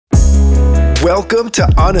Welcome to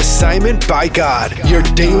On Assignment by God, your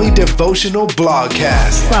daily devotional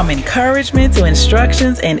blogcast. From encouragement to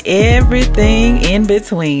instructions and everything in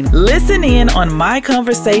between. Listen in on my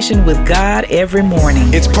conversation with God every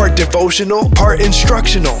morning. It's part devotional, part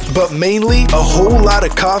instructional, but mainly a whole lot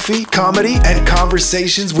of coffee, comedy, and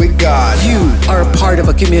conversations with God. You are a part of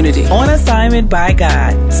a community. On Assignment by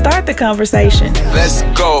God. Start the conversation. Let's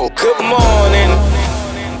go. Good morning.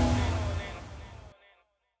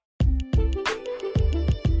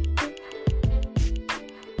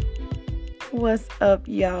 What's up,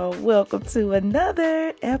 y'all? Welcome to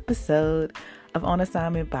another episode of On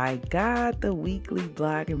Assignment by God, the weekly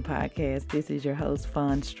blogging podcast. This is your host,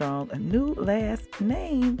 Fawn Strong, a new last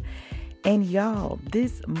name. And y'all,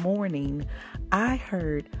 this morning, I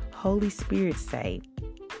heard Holy Spirit say,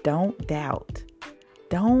 don't doubt.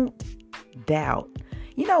 Don't doubt.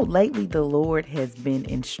 You know, lately the Lord has been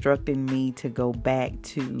instructing me to go back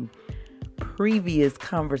to previous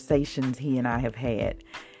conversations he and I have had.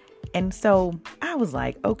 And so I was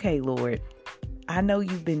like, okay, Lord, I know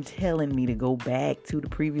you've been telling me to go back to the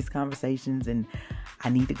previous conversations and I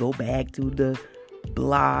need to go back to the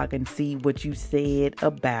blog and see what you said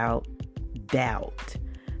about doubt.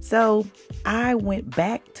 So I went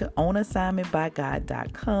back to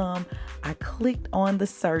onassignmentbygod.com. I clicked on the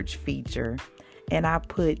search feature and I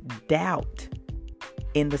put doubt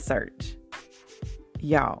in the search.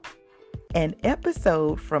 Y'all. An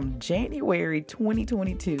episode from January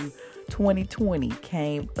 2020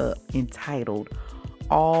 came up entitled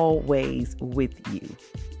Always With You.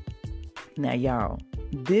 Now, y'all,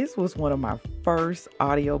 this was one of my first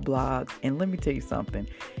audio blogs, and let me tell you something.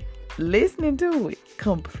 Listening to it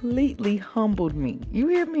completely humbled me. You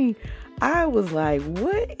hear me? I was like,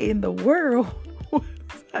 what in the world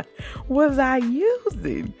was I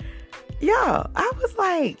using? Y'all, I was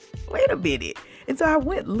like, wait a minute. And so I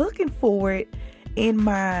went looking for it in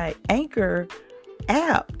my Anchor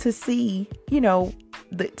app to see,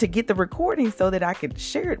 to get the recording so that I could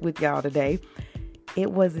share it with y'all today.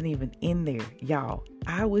 It wasn't even in there, y'all.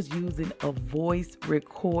 I was using a voice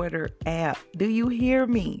recorder app. Do you hear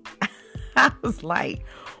me? I was like,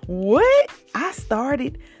 what? I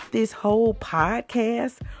started this whole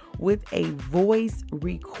podcast with a voice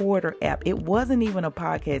recorder app. It wasn't even a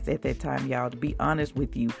podcast at that time, y'all, to be honest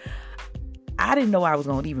with you. I didn't know I was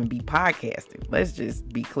going to even be podcasting. Let's just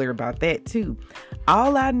be clear about that too.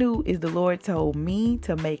 All I knew is the Lord told me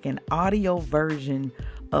to make an audio version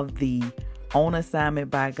of the On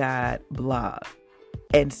Assignment by God blog.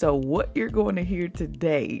 And so what you're going to hear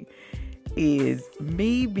today is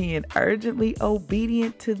me being urgently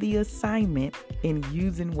obedient to the assignment and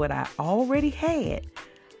using what I already had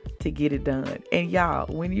to get it done. And y'all,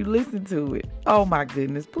 when you listen to it, oh my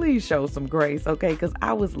goodness, please show some grace, okay? Because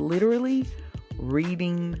I was literally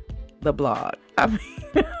reading the blog. I mean,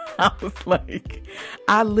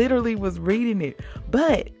 I literally was reading it.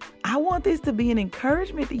 But I want this to be an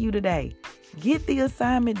encouragement to you today. Get the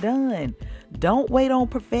assignment done. Don't wait on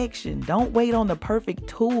perfection. Don't wait on the perfect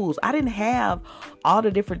tools. I didn't have all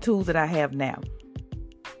the different tools that I have now.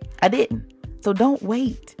 I didn't. So don't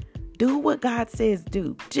wait. Do what God says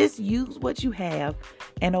do. Just use what you have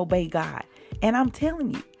and obey God. And I'm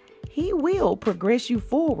telling you, He will progress you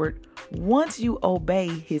forward once you obey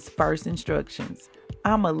His first instructions.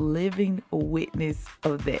 I'm a living witness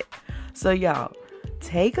of that. So y'all,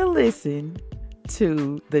 take a listen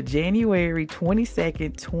to the January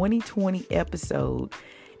 22nd, 2020 episode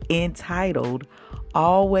entitled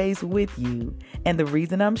Always With You. And the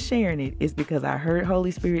reason I'm sharing it is because I heard Holy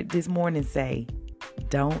Spirit this morning say,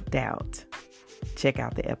 don't doubt. Check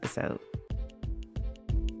out the episode.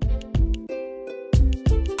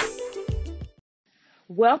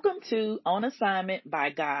 Welcome to On Assignment by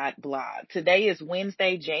God blog. Today is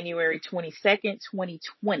Wednesday, January 22nd,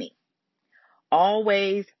 2020.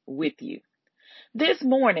 Always with you. This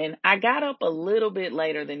morning, I got up a little bit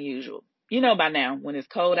later than usual. You know by now, when it's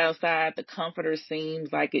cold outside, the comforter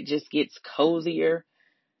seems like it just gets cozier.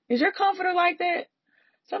 Is your comforter like that?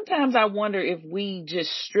 Sometimes I wonder if we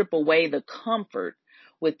just strip away the comfort,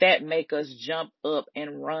 would that make us jump up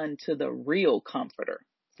and run to the real comforter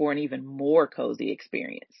for an even more cozy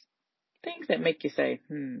experience? Things that make you say,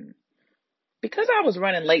 Because I was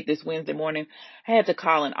running late this Wednesday morning, I had to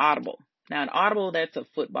call an audible. Now, an audible, that's a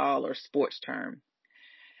football or sports term.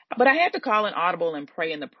 But I had to call an audible and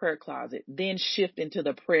pray in the prayer closet, then shift into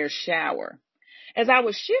the prayer shower. As I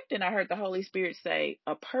was shifting, I heard the Holy Spirit say,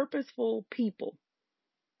 a purposeful people.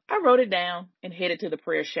 I wrote it down and headed to the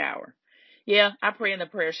prayer shower. Yeah, I pray in the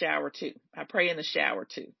prayer shower too. I pray in the shower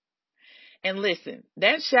too. And listen,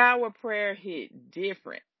 that shower prayer hit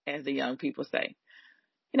different, as the young people say.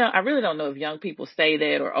 I really don't know if young people say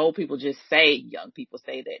that or old people just say young people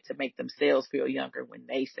say that to make themselves feel younger when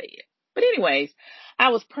they say it. But anyways, I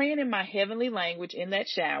was praying in my heavenly language in that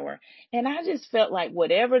shower, and I just felt like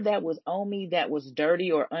whatever that was on me that was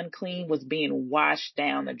dirty or unclean was being washed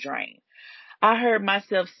down the drain. I heard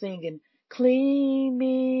myself singing, "Clean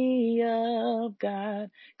me up, God,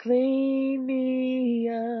 clean me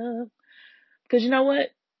up." Because you know what?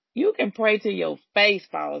 You can pray till your face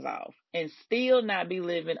falls off and still not be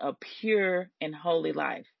living a pure and holy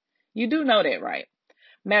life. You do know that, right?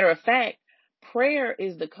 Matter of fact, prayer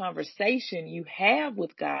is the conversation you have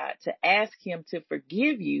with God to ask Him to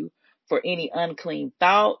forgive you for any unclean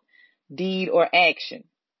thought, deed, or action.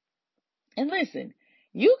 And listen,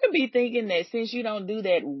 you can be thinking that since you don't do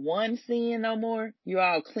that one sin no more, you're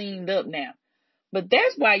all cleaned up now. But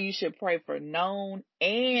that's why you should pray for known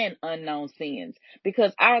and unknown sins,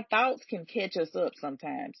 because our thoughts can catch us up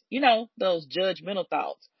sometimes. Those judgmental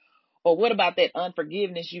thoughts. Or what about that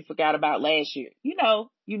unforgiveness you forgot about last year? You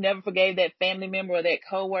never forgave that family member or that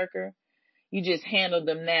coworker. You just handled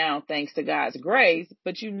them now thanks to God's grace,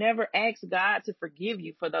 but you never asked God to forgive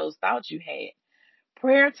you for those thoughts you had.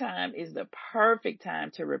 Prayer time is the perfect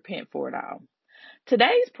time to repent for it all.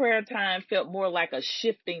 Today's prayer time felt more like a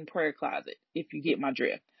shifting prayer closet, if you get my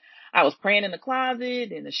drift. I was praying in the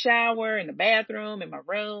closet, in the shower, in the bathroom, in my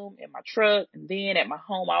room, in my truck, and then at my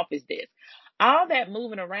home office desk. All that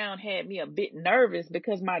moving around had me a bit nervous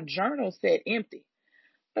because my journal said empty.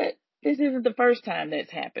 But this isn't the first time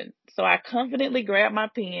that's happened. So I confidently grabbed my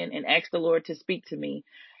pen and asked the Lord to speak to me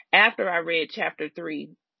after I read chapter 3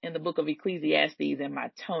 in the book of Ecclesiastes in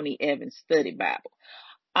my Tony Evans study Bible.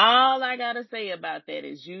 All I got to say about that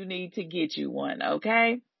is you need to get you one,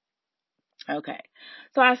 okay? Okay.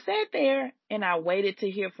 So I sat there and I waited to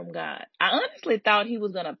hear from God. I honestly thought He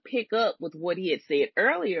was going to pick up with what He had said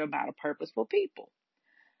earlier about a purposeful people.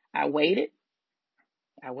 I waited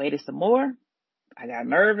some more. I got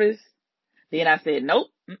nervous. Then I said, nope,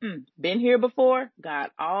 been here before. God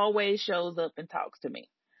always shows up and talks to me.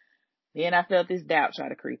 Then I felt this doubt try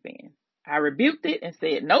to creep in. I rebuked it and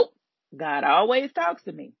said, nope, God always talks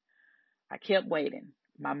to me. I kept waiting.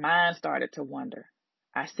 My mind started to wander.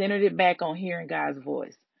 I centered it back on hearing God's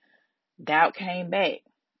voice. Doubt came back.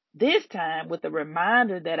 This time with the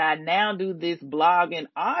reminder that I now do this blog and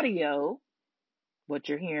audio, what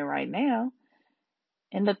you're hearing right now,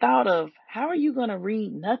 and the thought of, how are you going to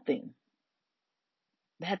read nothing?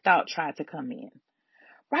 That thought tried to come in.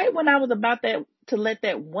 Right when I was about to let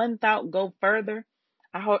that one thought go further,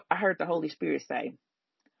 I heard the Holy Spirit say,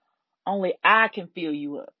 only I can fill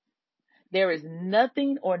you up. There is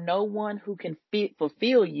nothing or no one who can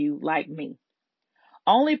fulfill you like me.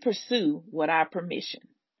 Only pursue what I permission.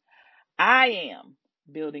 I am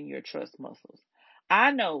building your trust muscles.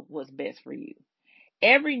 I know what's best for you.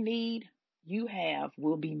 Every need you have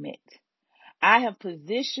will be met. I have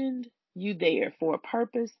positioned you there for a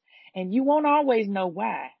purpose, and you won't always know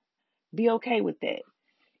why. Be okay with that.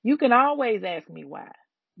 You can always ask me why.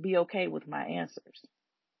 Be okay with my answers.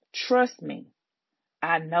 Trust me.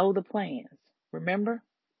 I know the plans. Remember?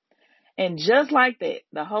 And just like that,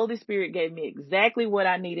 the Holy Spirit gave me exactly what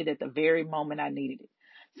I needed at the very moment I needed it.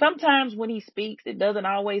 Sometimes when He speaks, it doesn't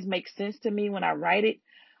always make sense to me when I write it.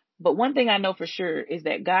 But one thing I know for sure is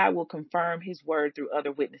that God will confirm His word through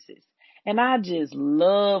other witnesses. And I just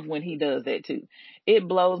love when He does that too. It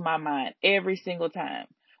blows my mind every single time.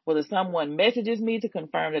 Whether someone messages me to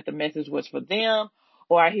confirm that the message was for them,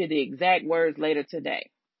 or I hear the exact words later today.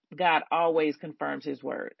 God always confirms His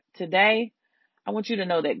word. Today, I want you to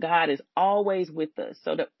know that God is always with us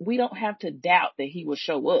so that we don't have to doubt that He will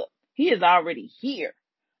show up. He is already here.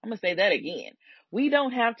 I'm going to say that again. We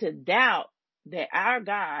don't have to doubt that our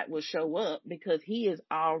God will show up because He is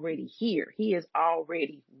already here. He is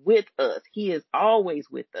already with us. He is always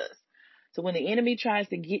with us. So when the enemy tries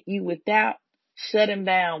to get you with doubt, shut him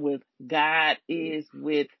down with God is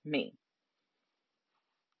with me.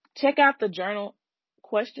 Check out the journal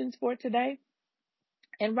questions for today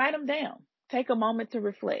and write them down. Take a moment to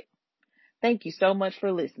reflect. Thank you so much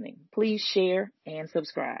for listening. Please share and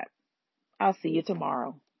subscribe. I'll see you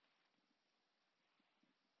tomorrow.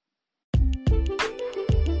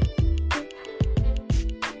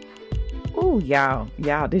 Oh,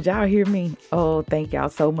 y'all, did y'all hear me? Oh, thank y'all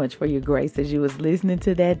so much for your grace as you was listening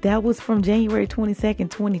to that. That was from January 22nd,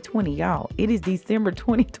 2020, y'all. It is December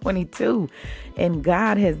 2022, and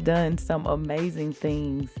God has done some amazing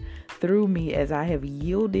things through me as I have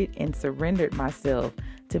yielded and surrendered myself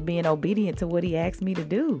to being obedient to what He asked me to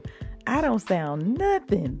do. I don't sound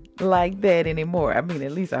nothing like that anymore. I mean,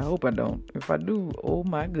 at least I hope I don't. If I do, oh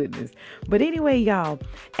my goodness. But anyway, y'all,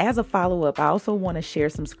 as a follow-up, I also want to share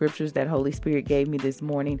some scriptures that Holy Spirit gave me this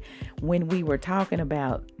morning when we were talking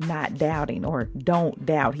about not doubting or don't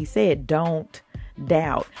doubt. He said, don't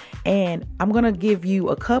doubt. And I'm going to give you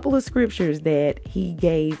a couple of scriptures that he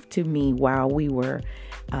gave to me while we were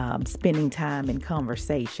spending time in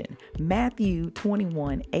conversation. Matthew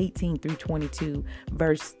 21:18-22,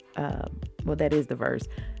 verse, that is the verse.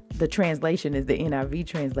 The translation is the NIV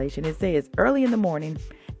translation. It says, early in the morning,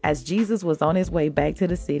 as Jesus was on his way back to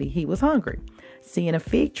the city, he was hungry. Seeing a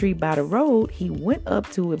fig tree by the road, he went up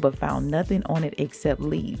to it, but found nothing on it except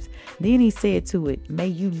leaves. Then he said to it, may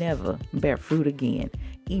you never bear fruit again.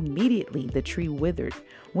 Immediately the tree withered.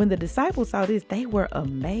 When the disciples saw this, they were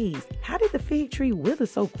amazed. How did the fig tree wither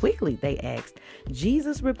so quickly? They asked.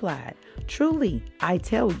 Jesus replied, truly, I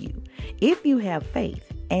tell you, if you have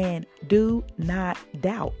faith and do not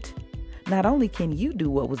doubt, not only can you do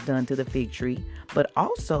what was done to the fig tree, but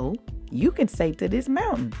also you can say to this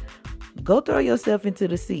mountain, go throw yourself into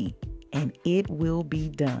the sea, and it will be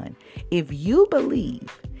done. If you believe,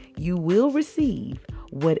 you will receive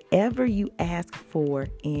whatever you ask for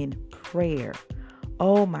in prayer.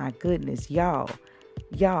 Oh my goodness, y'all,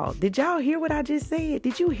 did y'all hear what I just said?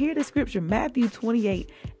 Did you hear the scripture? Matthew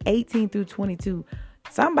 28:18-22.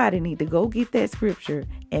 Somebody need to go get that scripture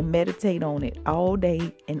and meditate on it all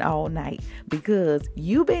day and all night, because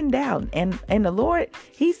you've been doubting. And the Lord,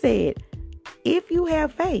 he said, if you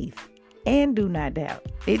have faith and do not doubt,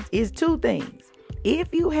 it's two things.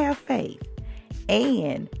 If you have faith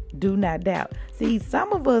and do not doubt. See,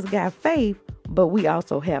 some of us got faith, but we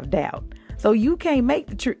also have doubt. So you can't make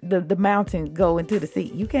the mountain go into the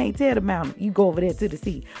sea. You can't tell the mountain, you go over there to the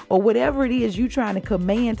sea. Or whatever it is you trying to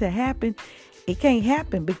command to happen, it can't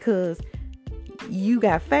happen because you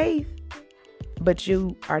got faith, but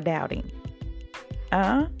you are doubting.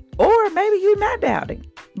 Or maybe you're not doubting,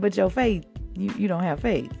 but your faith, you don't have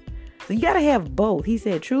faith. So you got to have both. He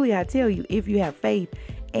said, truly, I tell you, if you have faith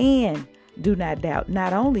and do not doubt,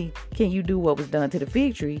 not only can you do what was done to the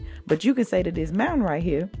fig tree, but you can say to this mountain right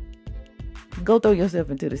here, go throw yourself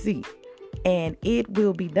into the sea, and it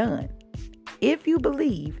will be done. If you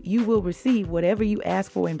believe, you will receive whatever you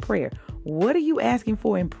ask for in prayer. What are you asking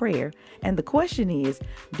for in prayer? And the question is,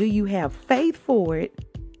 do you have faith for it?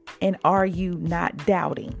 And are you not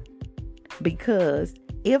doubting? Because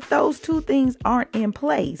if those two things aren't in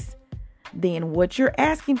place, then what you're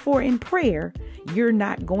asking for in prayer, you're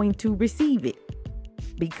not going to receive it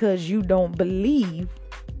because you don't believe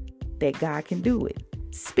that God can do it.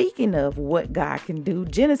 Speaking of what God can do,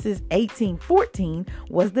 Genesis 18:14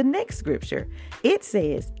 was the next scripture. It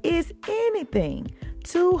says, is anything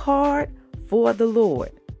too hard for the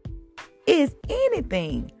Lord? Is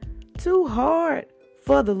anything too hard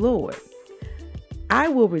for the Lord? I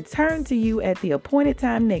will return to you at the appointed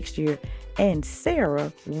time next year, and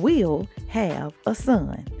Sarah will have a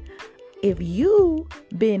son. If you've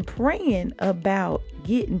been praying about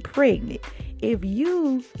getting pregnant, if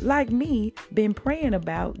you, like me, been praying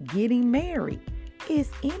about getting married,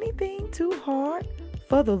 is anything too hard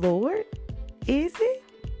for the Lord? Is it?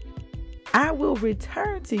 I will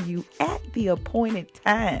return to you at the appointed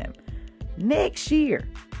time next year,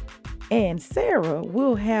 and Sarah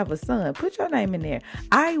will have a son. Put your name in there.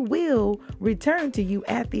 I will return to you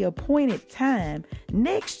at the appointed time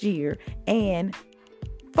next year, and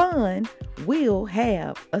Fun will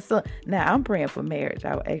have a son. Now, I'm praying for marriage.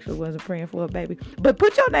 I actually wasn't praying for a baby. But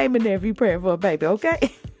put your name in there if you're praying for a baby,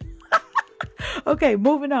 okay? Okay,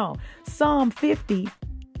 moving on. Psalm 50,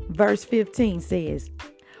 verse 15 says,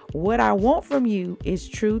 what I want from you is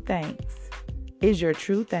true thanks. Is your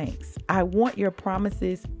true thanks. I want your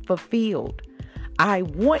promises fulfilled. I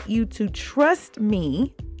want you to trust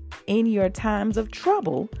me in your times of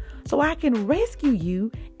trouble so I can rescue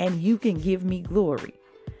you and you can give me glory.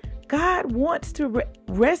 God wants to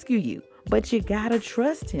rescue you, but you got to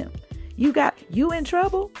trust him. You in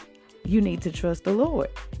trouble? You need to trust the Lord.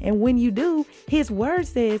 And when you do, his word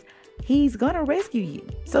says he's going to rescue you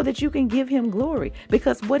so that you can give him glory,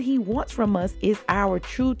 because what he wants from us is our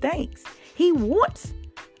true thanks. He wants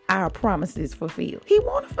our promises fulfilled. He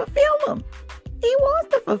wants to fulfill them. He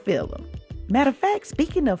wants to fulfill them. Matter of fact,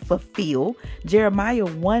 speaking of fulfill, Jeremiah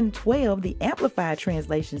 1:12, the Amplified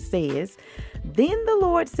translation says, then the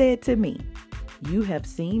Lord said to me, you have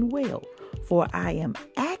seen well, for I am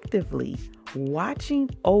actively watching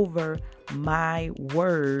over my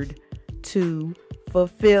word to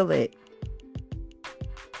fulfill it.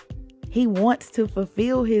 He wants to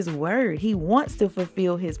fulfill his word. He wants to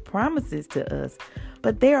fulfill his promises to us.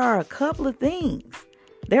 But there are a couple of things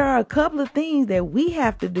there are a couple of things that we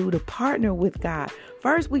have to do to partner with God.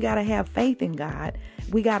 First, we got to have faith in God.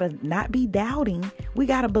 We got to not be doubting. We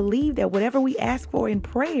got to believe that whatever we ask for in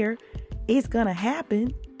prayer is going to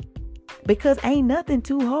happen, because ain't nothing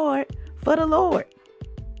too hard for the Lord.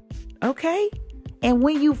 Okay? And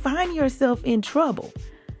when you find yourself in trouble,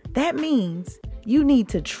 that means you need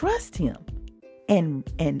to trust him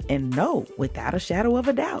and know without a shadow of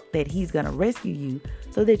a doubt that he's going to rescue you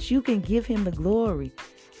so that you can give him the glory.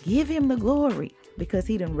 Give him the glory because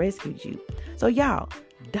he done rescued you. So y'all,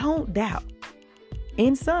 don't doubt.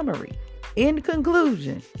 In summary, in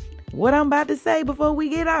conclusion, what I'm about to say before we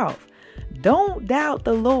get off, don't doubt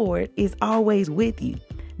the Lord is always with you.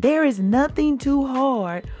 There is nothing too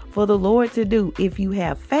hard for the Lord to do if you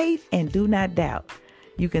have faith and do not doubt.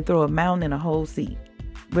 You can throw a mountain in a whole sea.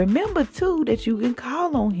 Remember too that you can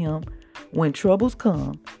call on him when troubles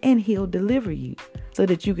come and he'll deliver you so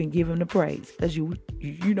that you can give him the praise, because you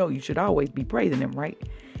know you should always be praising him, right?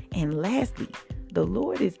 And lastly, the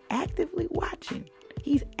Lord is actively watching.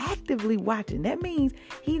 He's actively watching. That means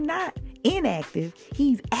he's not inactive.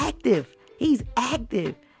 He's active. He's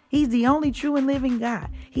active. He's the only true and living God.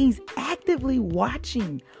 He's actively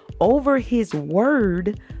watching over his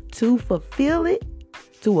word to fulfill it,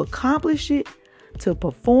 to accomplish it, to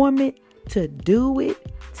perform it, to do it,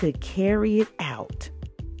 to carry it out.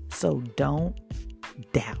 So don't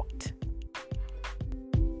doubt.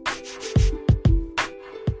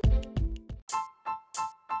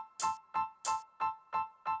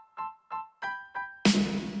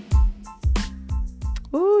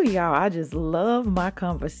 Ooh, y'all, I just love my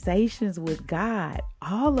conversations with God,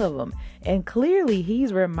 all of them. And clearly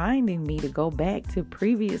he's reminding me to go back to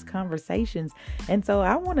previous conversations. And so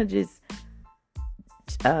I want to just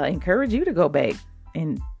encourage you to go back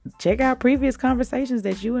and check out previous conversations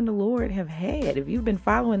that you and the Lord have had. If you've been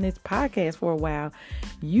following this podcast for a while,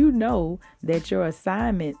 you know that your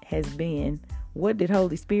assignment has been, what did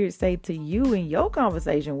Holy Spirit say to you in your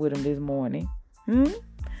conversation with him this morning?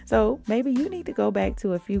 So maybe you need to go back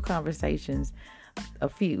to a few conversations,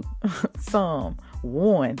 some,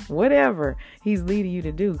 one, whatever he's leading you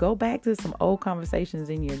to do. Go back to some old conversations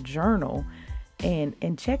in your journal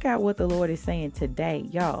and check out what the Lord is saying today.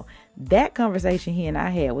 Y'all, that conversation he and I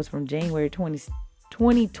had was from January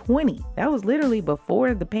 2020. That was literally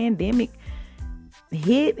before the pandemic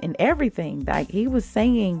hit and everything. Like, he was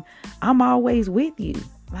saying, I'm always with you.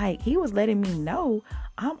 Like, he was letting me know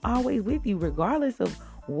I'm always with you regardless of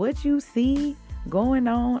what you see going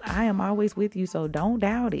on. I am always with you. So don't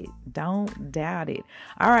doubt it. Don't doubt it.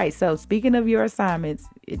 All right. So speaking of your assignments,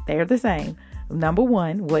 they're the same. Number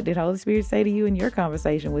one, what did Holy Spirit say to you in your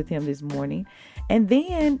conversation with him this morning? And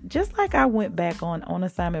then, just like I went back on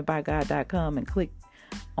assignmentbygod.com and clicked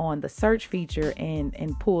on the search feature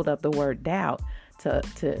and pulled up the word doubt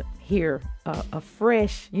to hear a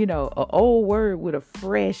fresh, an old word with a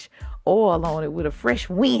fresh oil on it, with a fresh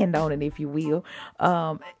wind on it, if you will.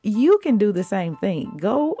 You can do the same thing.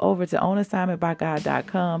 Go over to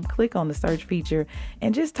onassignmentbygod.com, click on the search feature,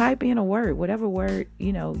 and just type in a word, whatever word,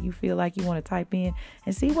 you feel like you want to type in,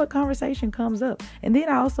 and see what conversation comes up. And then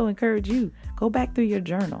I also encourage you, go back through your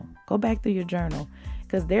journal,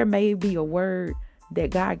 because there may be a word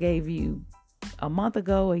that God gave you a month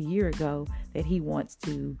ago, a year ago, that he wants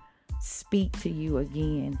to speak to you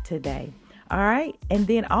again today. All right. And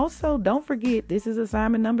then also, don't forget, this is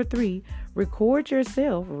assignment number 3. Record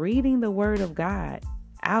yourself reading the word of God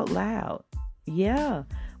out loud. Yeah.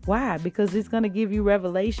 Why? Because it's going to give you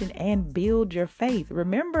revelation and build your faith.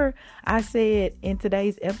 Remember, I said in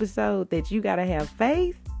today's episode that you got to have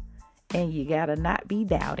faith and you got to not be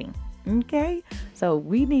doubting. Okay. So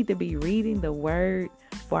we need to be reading the word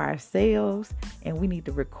for ourselves, and we need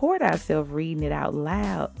to record ourselves reading it out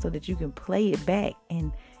loud so that you can play it back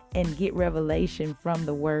and get revelation from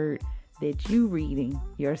the word that you reading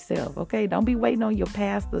yourself. Okay. Don't be waiting on your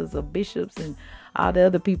pastors or bishops and all the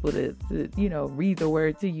other people to read the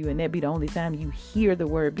word to you, and that be the only time you hear the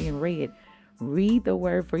word being read. Read the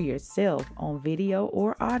word for yourself on video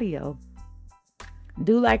or audio.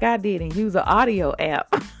 Do like I did and use an audio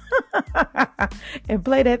app and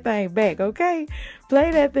play that thing back. Okay.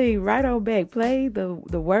 Play that thing right on back. Play the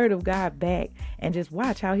word of God back and just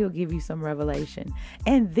watch how he'll give you some revelation.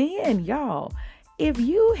 And then, y'all, if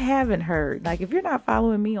you haven't heard, like if you're not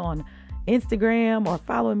following me on Instagram or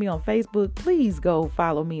following me on Facebook, please go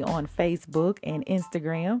follow me on Facebook and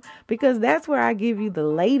Instagram, because that's where I give you the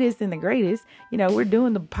latest and the greatest. We're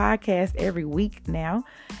doing the podcast every week now.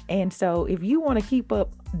 And so if you want to keep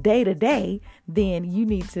up day to day, then you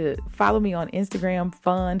need to follow me on Instagram,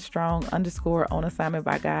 fun_strong_ on assignment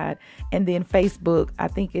by God. And then Facebook, I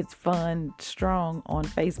think it's Fun Strong on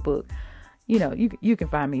Facebook. You know, you can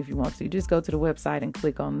find me if you want to. Just go to the website and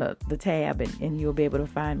click on the tab and you'll be able to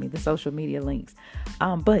find me, the social media links.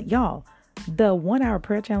 But y'all, the 1 hour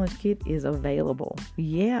prayer challenge kit is available.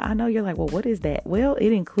 Yeah, I know you're like, well, what is that? Well,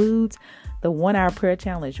 it includes the 1 hour prayer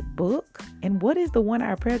challenge book. And what is the 1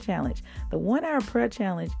 hour prayer challenge? The 1 hour prayer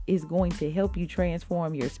challenge is going to help you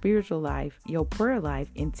transform your spiritual life, your prayer life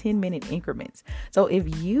in 10-minute increments. So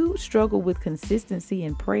if you struggle with consistency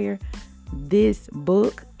in prayer, this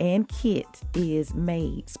book and kit is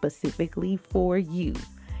made specifically for you.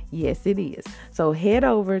 Yes, it is. So head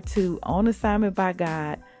over to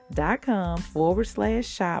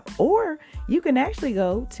onassignmentbygod.com/shop, or you can actually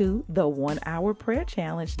go to the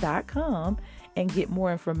 1hourprayerchallenge.com and get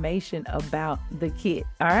more information about the kit.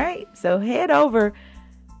 All right. So head over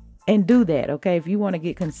and do that. Okay. If you want to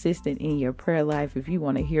get consistent in your prayer life, if you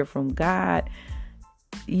want to hear from God,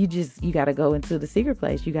 you got to go into the secret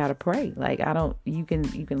place. You got to pray. Like, you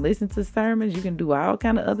can listen to sermons, you can do all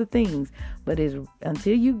kind of other things, but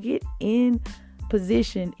until you get in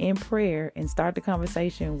position in prayer and start the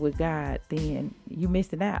conversation with God, then you're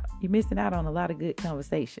missing out. You're missing out on a lot of good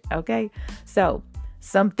conversation. Okay. So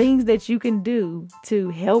some things that you can do to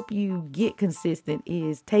help you get consistent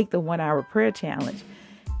is take the 1 hour prayer challenge.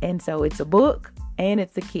 And so it's a book and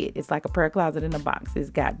it's a kit. It's like a prayer closet in a box. It's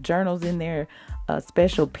got journals in there, a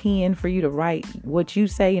special pen for you to write what you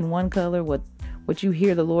say in one color, what you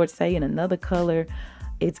hear the Lord say in another color.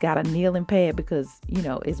 It's got a kneeling pad because, you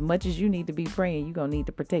know, as much as you need to be praying, you're going to need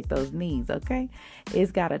to protect those knees, okay?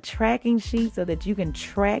 It's got a tracking sheet so that you can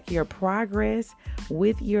track your progress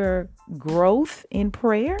with your growth in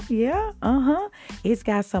prayer. Yeah, It's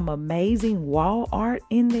got some amazing wall art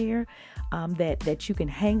in there that you can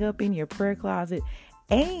hang up in your prayer closet.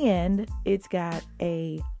 And it's got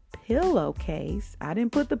a pillowcase. I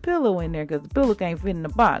didn't put the pillow in there because the pillow can't fit in the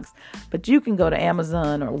box, but you can go to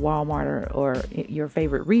Amazon or Walmart or your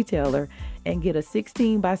favorite retailer and get a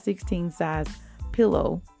 16 by 16 size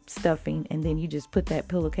pillow stuffing, and then you just put that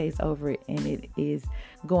pillowcase over it, and it is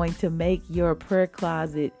going to make your prayer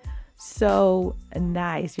closet so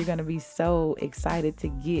nice. You're going to be so excited to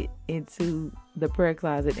get into the prayer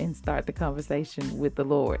closet and start the conversation with the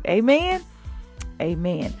Lord. Amen.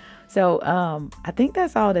 So I think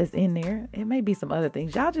that's all that's in there. It may be some other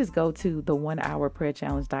things. Y'all just go to the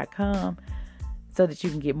 1hourprayerchallenge.com so that you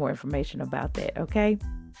can get more information about that. Okay.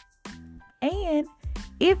 And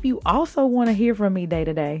if you also want to hear from me day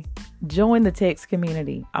to day, join the text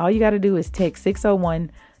community. All you got to do is text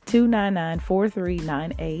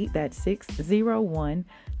 601-299-4398. That's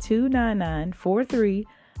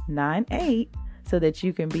 601-299-4398. so that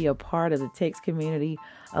you can be a part of the text community.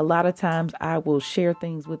 A lot of times I will share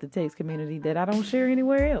things with the text community that I don't share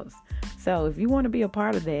anywhere else. So if you want to be a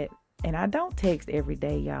part of that, and I don't text every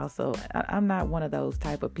day, y'all, so I'm not one of those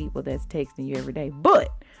type of people that's texting you every day, but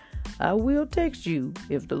I will text you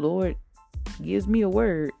if the Lord gives me a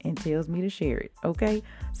word and tells me to share it. Okay.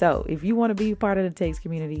 So if you want to be a part of the text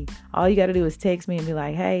community, all you got to do is text me and be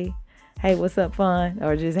like, hey, what's up, fun?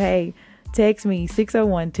 Or just, hey, text me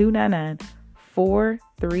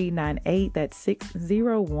 601-299-4398. That's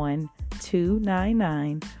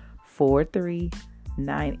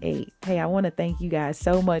 601-299-4398. Hey, I want to thank you guys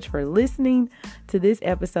so much for listening to this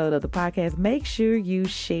episode of the podcast. Make sure you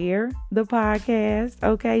share the podcast.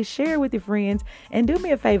 Okay. Share with your friends, and do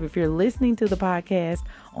me a favor. If you're listening to the podcast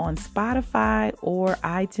on Spotify or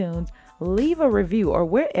iTunes, leave a review, or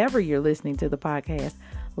wherever you're listening to the podcast,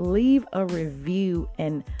 leave a review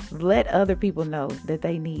and let other people know that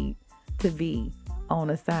they need to be on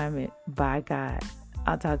assignment by God.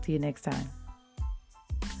 I'll talk to you next time.